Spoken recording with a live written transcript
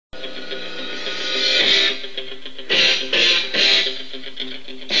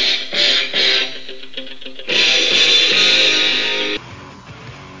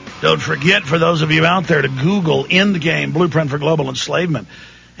Don't forget, for those of you out there, to Google Endgame, Blueprint for Global Enslavement.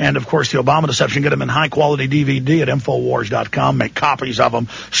 And, of course, the Obama Deception. Get them in high-quality DVD at Infowars.com. Make copies of them.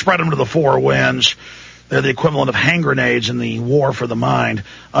 Spread them to the four winds. They're the equivalent of hand grenades in the war for the mind,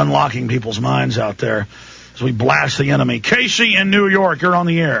 unlocking people's minds out there as we blast the enemy. Casey in New York, you're on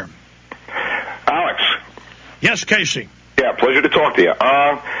the air. Alex. Yes, Casey. Yeah, pleasure to talk to you.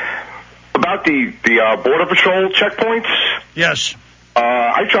 About the Border Patrol checkpoints. Yes.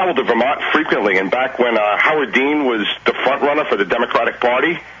 I traveled to Vermont frequently, and back when Howard Dean was the front runner for the Democratic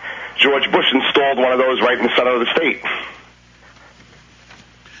Party, George Bush installed one of those right in the center of the state.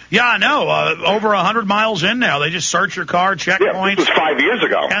 Yeah, I know. Over 100 miles in now. They just search your car, checkpoints. Yeah, this was 5 years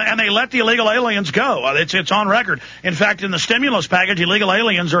ago. And they let the illegal aliens go. It's on record. In fact, in the stimulus package, illegal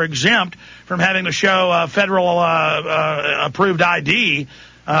aliens are exempt from having to show federal approved ID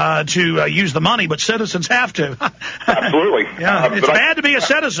to use the money, but citizens have to. Absolutely. Yeah, it's bad to be a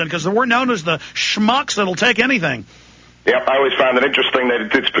citizen because we're known as the schmucks that'll take anything. Yep, I always found it interesting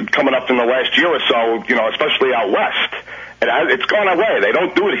that it's been coming up in the last year or so, especially out west. It's gone away. They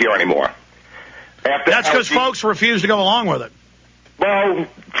don't do it here anymore. That's because folks refuse to go along with it. Well,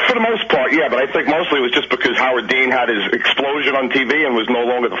 for the most part, yeah, but I think mostly it was just because Howard Dean had his explosion on TV and was no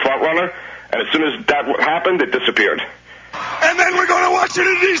longer the front runner, and as soon as that happened, it disappeared. And then we're going to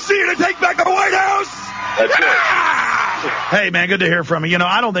Washington, D.C. to take back the White House. That's it. Hey, man, good to hear from you.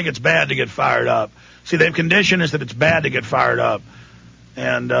 I don't think it's bad to get fired up. See, they've conditioned us that it's bad to get fired up.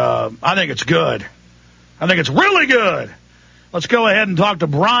 And I think it's good. I think it's really good. Let's go ahead and talk to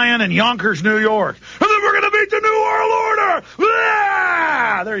Brian in Yonkers, New York. And then we're going to beat the New World Order.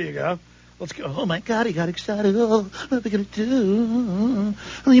 Ah! There you go. Let's go. Oh, my God, he got excited. Oh, what are we going to do?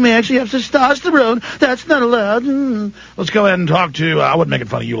 Well, you may actually have testosterone. That's not allowed. Let's go ahead and talk to, I wasn't making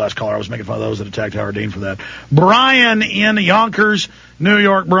fun of you last caller. I was making fun of those that attacked Howard Dean for that. Brian in Yonkers, New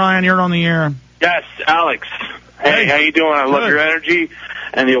York. Brian, you're on the air. Yes, Alex. Hey, how you doing? I love your energy.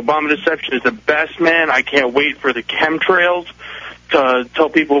 And the Obama Deception is the best, man. I can't wait for the chemtrails to tell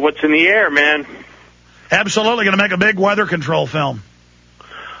people what's in the air, man. Absolutely. Going to make a big weather control film.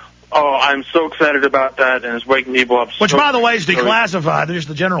 Oh, I'm so excited about that, and it's waking people up. Which, by the way, is declassified. Just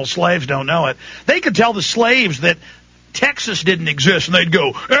the general slaves don't know it. They could tell the slaves that Texas didn't exist, and they'd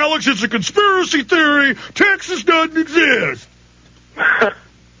go, Alex, it's a conspiracy theory. Texas doesn't exist.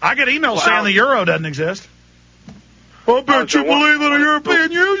 I get emails saying the euro doesn't exist. I bet you believe in the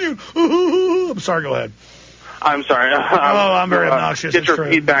European Union. I'm sorry, go ahead. I'm sorry. I'm very obnoxious. Get your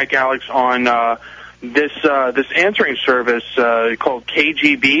feedback, Alex, on this answering service called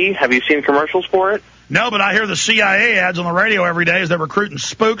KGB. Have you seen commercials for it? No, but I hear the CIA ads on the radio every day as they're recruiting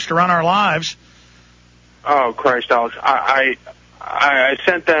spooks to run our lives. Oh, Christ, Alex. I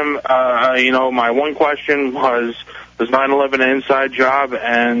sent them, my one question was 9/11 an inside job?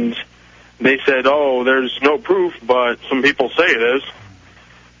 And they said, oh, there's no proof, but some people say it is.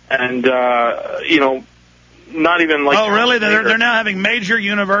 And, not even like... Oh, really? They're now having major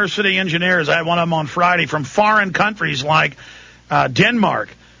university engineers. I had one of them on Friday from foreign countries like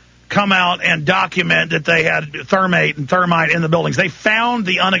Denmark come out and document that they had thermite in the buildings. They found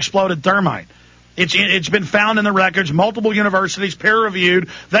the unexploded thermite. It's been found in the records, multiple universities, peer-reviewed.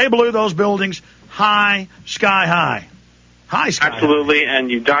 They blew those buildings sky high. Absolutely,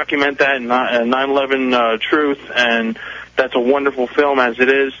 and you document that in 9/11 Truth, and that's a wonderful film as it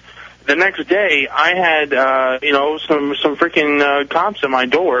is. The next day, I had, some freaking cops at my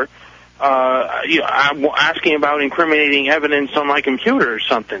door asking about incriminating evidence on my computer or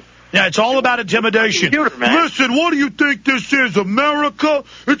something. Yeah, it's all about intimidation. Listen, what do you think this is, America?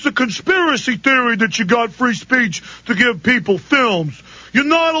 It's a conspiracy theory that you got free speech to give people films. You're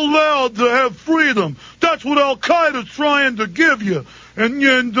not allowed to have freedom. That's what Al-Qaeda's trying to give you. And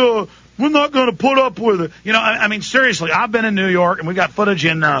we're not going to put up with it. I mean, seriously, I've been in New York, and we got footage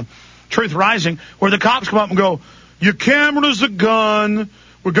in Truth Rising where the cops come up and go, your camera's a gun.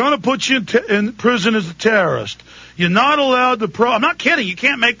 We're going to put you in prison as a terrorist. You're not allowed to I'm not kidding. You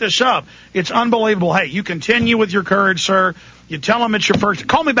can't make this up. It's unbelievable. Hey, you continue with your courage, sir. You tell them it's your first.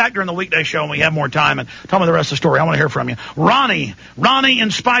 Call me back during the weekday show when we have more time and tell me the rest of the story. I want to hear from you. Ronnie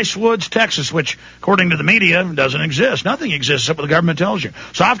in Spice Woods, Texas, which, according to the media, doesn't exist. Nothing exists except what the government tells you.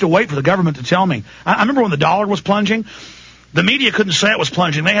 So I have to wait for the government to tell me. I remember when the dollar was plunging. The media couldn't say it was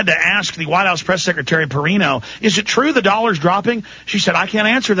plunging. They had to ask the White House press secretary, Perino, is it true the dollar's dropping? She said, I can't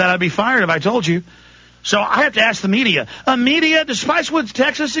answer that. I'd be fired if I told you. So I have to ask the media. Media, does Spice Woods,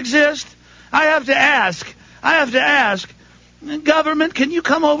 Texas exist? I have to ask. government, can you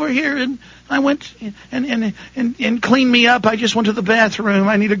come over here? And I went and clean me up. I just went to the bathroom.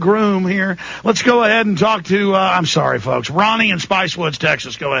 I need a groom here. Let's go ahead and talk to, I'm sorry, folks, Ronnie in Spice Woods,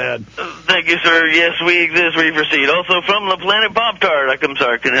 Texas. Go ahead. Thank you, sir. Yes, we exist. We proceed. Also from the planet Pop-Tart. I'm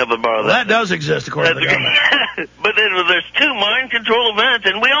sorry, I couldn't help but borrow that. That does exist, according to the government. But then there's 2 mind control events,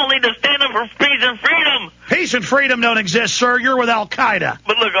 and we all need to stand up for peace and freedom. Peace and freedom don't exist, sir. You're with Al-Qaeda.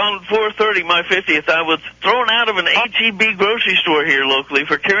 But look, on 4/30, my 50th, I was thrown out of an H-E-B grocery store here locally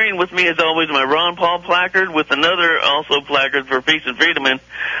for carrying with me, as always, my Ron Paul placard with another also placard for peace and freedom. And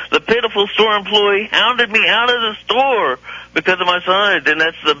the pitiful store employee hounded me out of the store because of my signs, and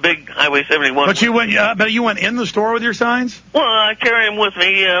that's the big Highway 71. But you went in the store with your signs? Well, I carry them with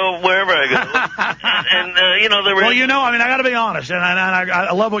me wherever I go. and they were... Well, I got to be honest, and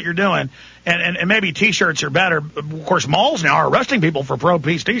I love what you're doing. And maybe T-shirts are better. Of course, malls now are arresting people for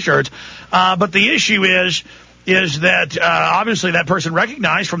pro-peace T-shirts. But the issue is that obviously that person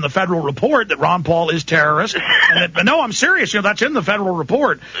recognized from the federal report that Ron Paul is terrorist. But no, I'm serious. That's in the federal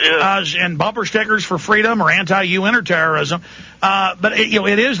report. Yeah. And bumper stickers for freedom or anti-UN or terrorism. But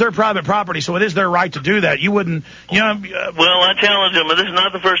it is their private property, so it is their right to do that. You wouldn't, Well, I challenge them. This is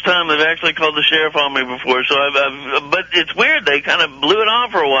not the first time they've actually called the sheriff on me before. So but it's weird. They kind of blew it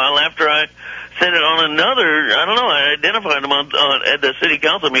off for a while after I said it on another, I don't know, I identified them at the city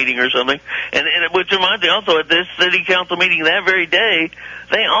council meeting or something. And which reminds me also, at this city council meeting that very day,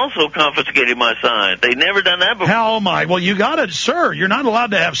 they also confiscated my sign. They'd never done that before. How am I? Well, you got it, sir. You're not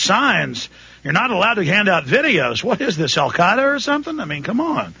allowed to have signs. You're not allowed to hand out videos. What is this, Al-Qaeda or something? I mean, come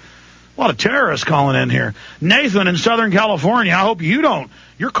on. A lot of terrorists calling in here. Nathan in Southern California, I hope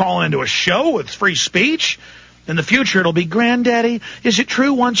you're calling into a show with free speech. In the future, it'll be, Granddaddy, is it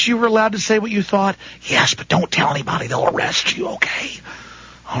true once you were allowed to say what you thought? Yes, but don't tell anybody. They'll arrest you, okay?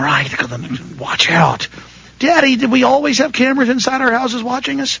 All right, watch out. Daddy, did we always have cameras inside our houses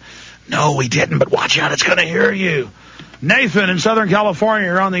watching us? No, we didn't, but watch out. It's going to hear you. Nathan in Southern California,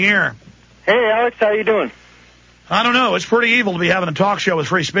 you're on the air. Hey, Alex, how you doing? I don't know. It's pretty evil to be having a talk show with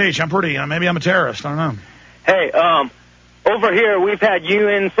free speech. Maybe I'm a terrorist. I don't know. Hey, over here, we've had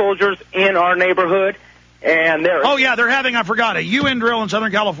UN soldiers in our neighborhood. And they're having, I forgot, a UN drill in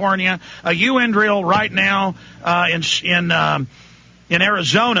Southern California, a UN drill right now in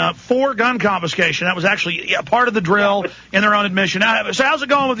Arizona for gun confiscation. That was actually part of the drill in their own admission. So how's it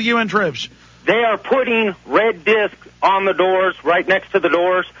going with the UN troops? They are putting red discs on the doors, right next to the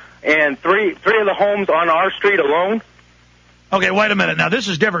doors, and three of the homes on our street alone. Okay, wait a minute. Now, this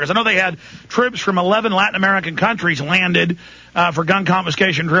is different, because I know they had troops from 11 Latin American countries landed for gun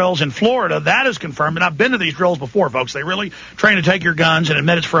confiscation drills in Florida. That is confirmed, and I've been to these drills before, folks. They really train to take your guns and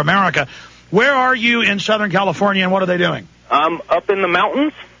admit it's for America. Where are you in Southern California, and what are they doing? I'm up in the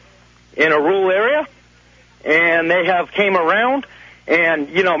mountains in a rural area, and they have came around, and,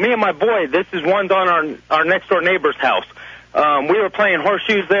 me and my boy, this is one's on our next-door neighbor's house. We were playing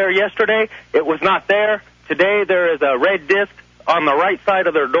horseshoes there yesterday. It was not there. Today there is a red disc on the right side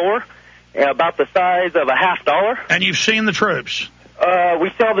of their door, about the size of $50. And you've seen the troops?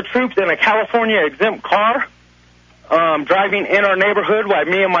 We saw the troops in a California exempt car, driving in our neighborhood while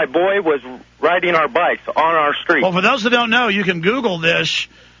me and my boy was riding our bikes on our street. Well, for those that don't know, you can Google this.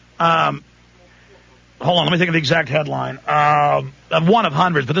 Hold on, let me think of the exact headline. One of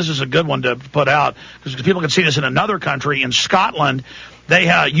hundreds, but this is a good one to put out, because people can see this in another country. In Scotland, they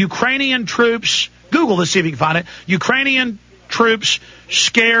have Ukrainian troops. Google this, see if you can find it. Ukrainian troops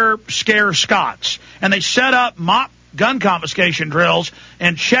scare Scots. And they set up mock gun confiscation drills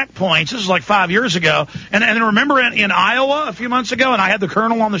and checkpoints. This is like 5 years ago. And remember in Iowa a few months ago, and I had the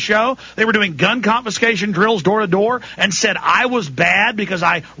colonel on the show, they were doing gun confiscation drills door to door and said I was bad because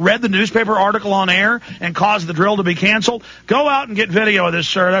I read the newspaper article on air and caused the drill to be canceled. Go out and get video of this,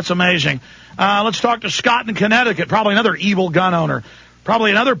 sir. That's amazing. Let's talk to Scott in Connecticut, probably another evil gun owner.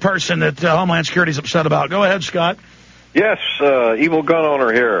 Probably another person that Homeland Security is upset about. Go ahead, Scott. Yes, evil gun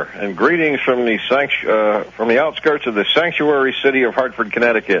owner here, and greetings from the outskirts of the sanctuary city of Hartford,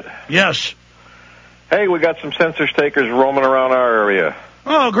 Connecticut. Yes. Hey, we got some census takers roaming around our area.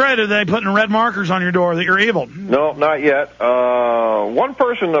 Oh, great. Are they putting red markers on your door that you're evil? No, not yet. One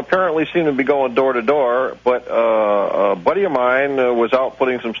person apparently seemed to be going door to door, but a buddy of mine was out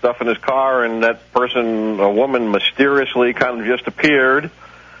putting some stuff in his car, and that person, a woman, mysteriously kind of just appeared,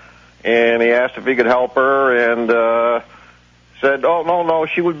 and he asked if he could help her, and said, oh, no,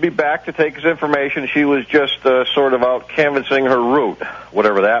 she would be back to take his information. She was just sort of out canvassing her route,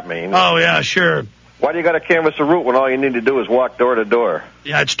 whatever that means. Oh, yeah, sure. Why do you got to canvass a route when all you need to do is walk door to door?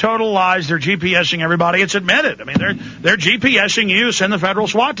 Yeah, it's total lies. They're GPSing everybody. It's admitted. I mean, they're GPSing you. Send the federal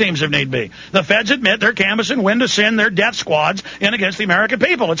SWAT teams if need be. The feds admit they're canvassing when to send their death squads in against the American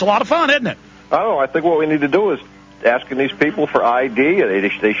people. It's a lot of fun, isn't it? I don't know. I think what we need to do is asking these people for ID.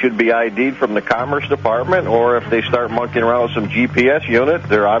 They should be ID'd from the Commerce Department, or if they start monkeying around with some GPS unit,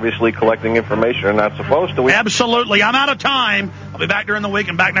 they're obviously collecting information they're not supposed to. Absolutely. I'm out of time. I'll be back during the week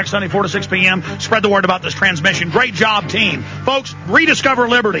and back next Sunday, 4 to 6 p.m. Spread the word about this transmission. Great job, team. Folks, rediscover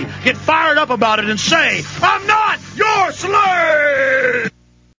liberty. Get fired up about it and say, I'm not your slave!